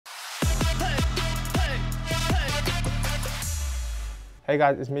Hey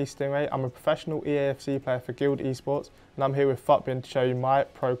guys, it's me Stingray. I'm a professional EAFC player for Guild Esports and I'm here with FUTBIN to show you my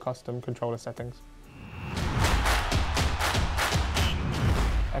Pro Custom controller settings.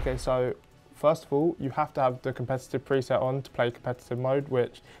 Okay, so first of all, you have to have the competitive preset on to play competitive mode,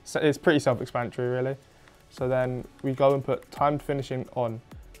 which is pretty self-explanatory really. So then we go and put timed finishing on.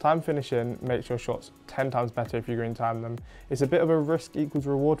 Time finishing makes your shots 10 times better if you green time them. It's a bit of a risk equals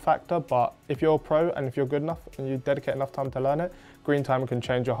reward factor, but if you're a pro and if you're good enough and you dedicate enough time to learn it, green time can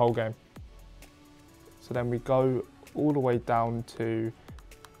change your whole game. So then we go all the way down to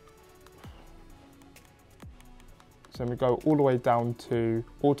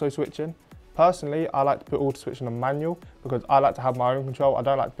auto switching. Personally, I like to put auto switching on manual because I like to have my own control. I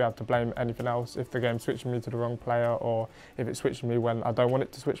don't like to be able to blame anything else if the game's switching me to the wrong player or if it's switching me when I don't want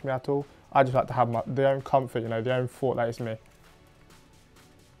it to switch me at all. I just like to have the own comfort, the own thought that it's me.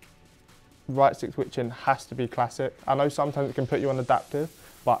 Right stick switching has to be classic. I know sometimes it can put you on adaptive,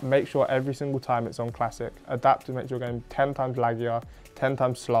 but make sure every single time it's on classic. Adaptive makes your game 10 times laggier, 10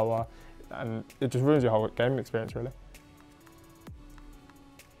 times slower, and it just ruins your whole gaming experience really.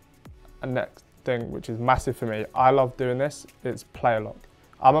 And next thing, which is massive for me, I love doing this, it's player lock.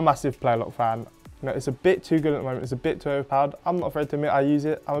 I'm a massive player lock fan. It's a bit too good at the moment, it's a bit too overpowered. I'm not afraid to admit I use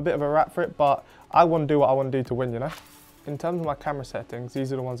it. I'm a bit of a rat for it, but I want to do what I want to do to win, In terms of my camera settings,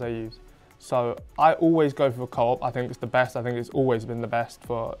 these are the ones I use. So I always go for co-op. I think it's the best. I think it's always been the best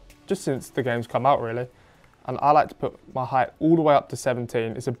for just since the game's come out really. And I like to put my height all the way up to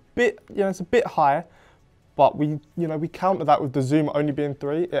 17. It's a bit, it's a bit high, but we counter that with the zoom only being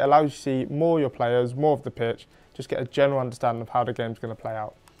 3. It allows you to see more of your players, more of the pitch, just get a general understanding of how the game's going to play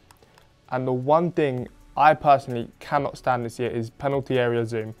out. And the one thing I personally cannot stand this year is penalty area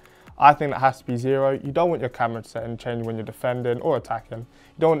zoom. I think that has to be 0. You don't want your camera set and change when you're defending or attacking.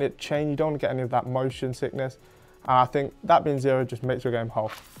 You don't want it to change, you don't want to get any of that motion sickness. And I think that being 0 just makes your game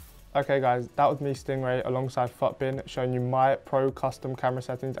whole. Okay guys, that was me Stingray alongside FUTBIN showing you my pro custom camera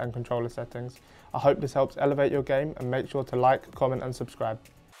settings and controller settings. I hope this helps elevate your game and make sure to like, comment and subscribe.